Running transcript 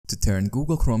To turn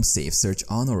Google Chrome Safe Search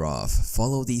on or off,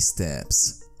 follow these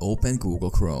steps. Open Google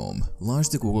Chrome. Launch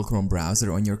the Google Chrome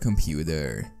browser on your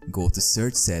computer. Go to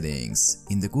Search Settings.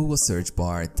 In the Google search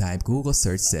bar, type Google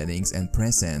Search Settings and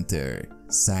press Enter.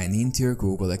 Sign in to your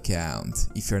Google account.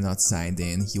 If you're not signed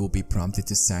in, you will be prompted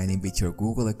to sign in with your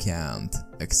Google account.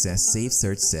 Access Safe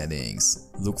Search Settings.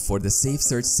 Look for the Safe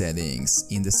Search settings.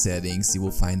 In the settings, you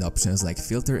will find options like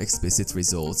Filter Explicit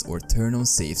Results or Turn on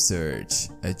Safe Search.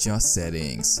 Adjust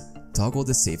settings. Toggle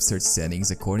the Safe Search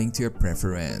settings according to your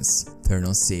preference. Turn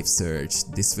on Safe Search.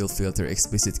 This will filter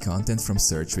explicit content from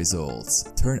search results.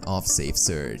 Turn off Safe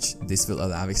Search. This will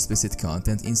allow explicit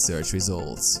content in search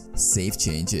results. Save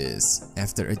changes.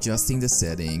 After adjusting the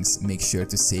settings, make sure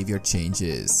to save your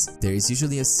changes. There is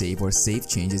usually a Save or Save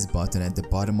Changes button at the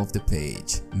bottom of the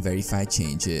page. Verify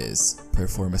changes.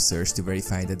 Perform a search to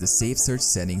verify that the Safe Search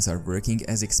settings are working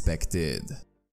as expected.